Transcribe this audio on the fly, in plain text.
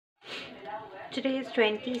Today is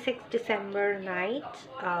 26th December night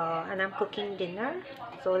and I'm cooking dinner.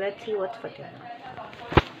 So let's see what's for dinner.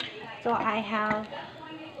 So I have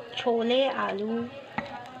chola and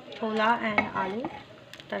aloo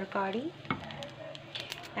tarkari,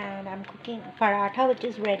 and I'm cooking paratha, which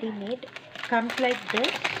is ready made. It comes like this.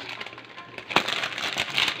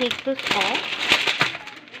 Take this off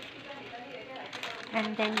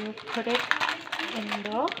and then you put it in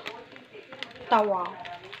the tawa.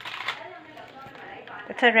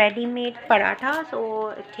 It's a ready-made paratha, so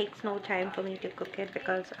it takes no time for me to cook it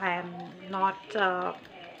because I am not.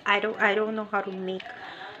 I don't know how to make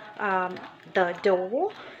the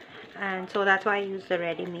dough, and so that's why I use the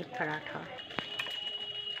ready-made paratha.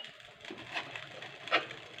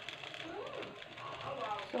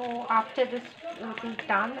 So after this is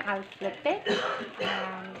done, I'll flip it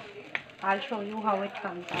and I'll show you how it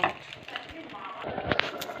comes out.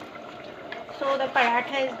 So the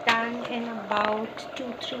paratha is done in about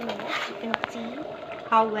 2-3 minutes. You can see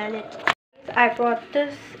how well it cooks. I brought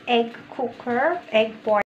this egg boiler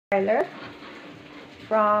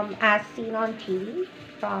from As Seen on TV.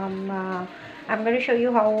 I'm going to show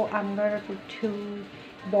you how I'm going to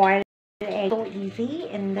boil egg so easy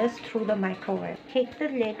in this through the microwave. Take the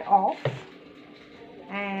lid off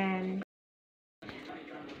and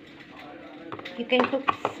you can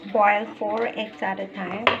boil 4 eggs at a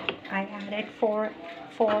time. I added four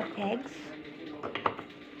eggs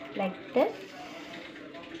like this.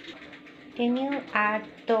 Then you add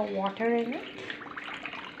the water in it.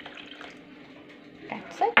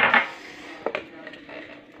 That's it.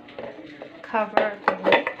 Cover the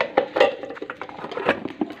lid.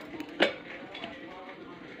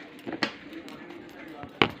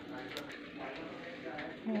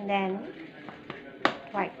 And then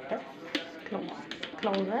like this.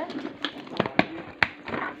 Close it.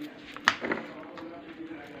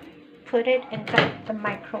 Put it inside the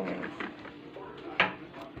microwave.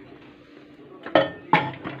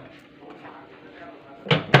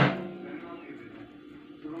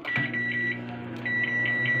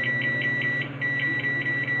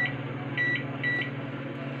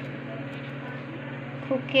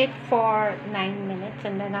 Cook it for 9 minutes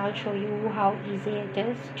and then I'll show you how easy it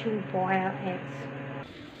is to boil eggs.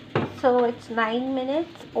 So it's 9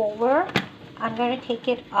 minutes over. I'm going to take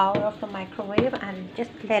it out of the microwave and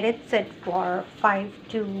just let it sit for 5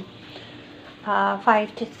 to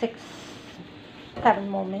 6, 7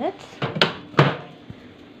 more minutes.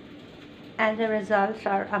 And the results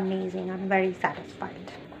are amazing. I'm very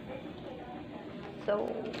satisfied.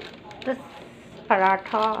 So this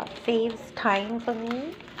paratha saves time for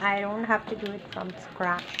me. I don't have to do it from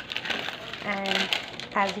scratch. And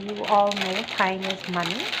as you all know, time is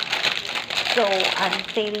money. So I'm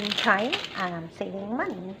saving time and I'm saving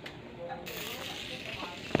money.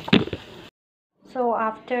 So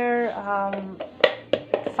after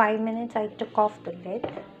 5 minutes, I took off the lid,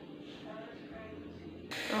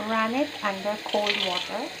 ran it under cold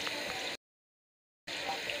water,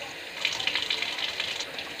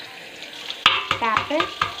 tap it,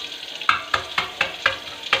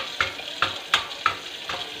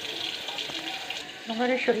 I'm going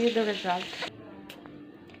to show you the result.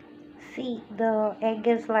 See, the egg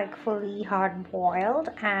is like fully hard boiled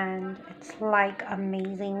and it's like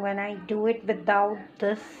amazing. When I do it without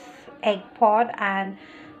this egg pod and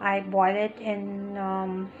I boil it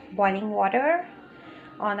in boiling water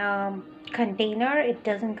on a container, it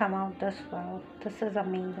doesn't come out this well. This is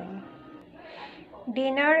amazing.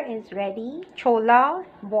 Dinner is ready. Chola,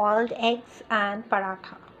 boiled eggs and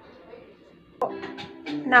paratha.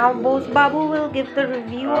 Now Bose Babu will give the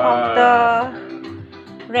review of the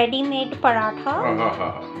ready-made paratha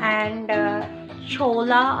and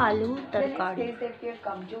chola aloo tarkari. The next place that we have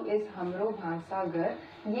come to is हमरो भांसा घर.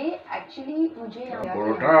 ये actually मुझे यहाँ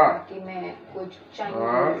कि मैं कुछ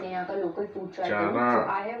Chinese यहाँ का local food try करूँ. So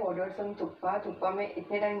I have ordered some thukpa. Thukpa मैं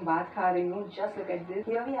इतने टाइम बाद खा रही हूँ. Just look at this.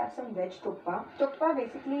 Here we have some veg thukpa. Thukpa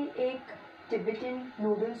basically एक Tibetan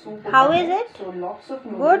noodle soup. How is it? So lots of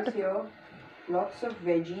noodles good here. Lots of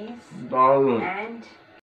veggies and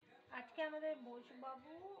আজকে আমাদের বোস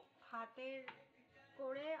বাবু হাতের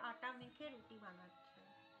করে আটা মেখে রুটি বানাচ্ছে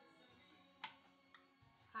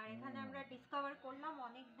আর এখানে আমরা ডিসকভার করলাম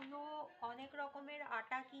অনেক রকমের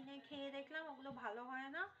আটা কিনে খেয়ে দেখলাম ওগুলো ভালো হয়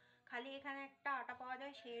না খালি এখানে একটা আটা পাওয়া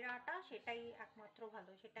যায় সেরা আটা সেটাই একমাত্র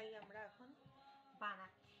ভালো সেটাই আমরা এখন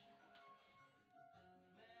বানাচ্ছি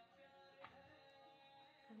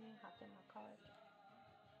হাতে মাখা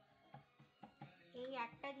এই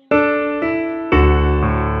একটা জিনিস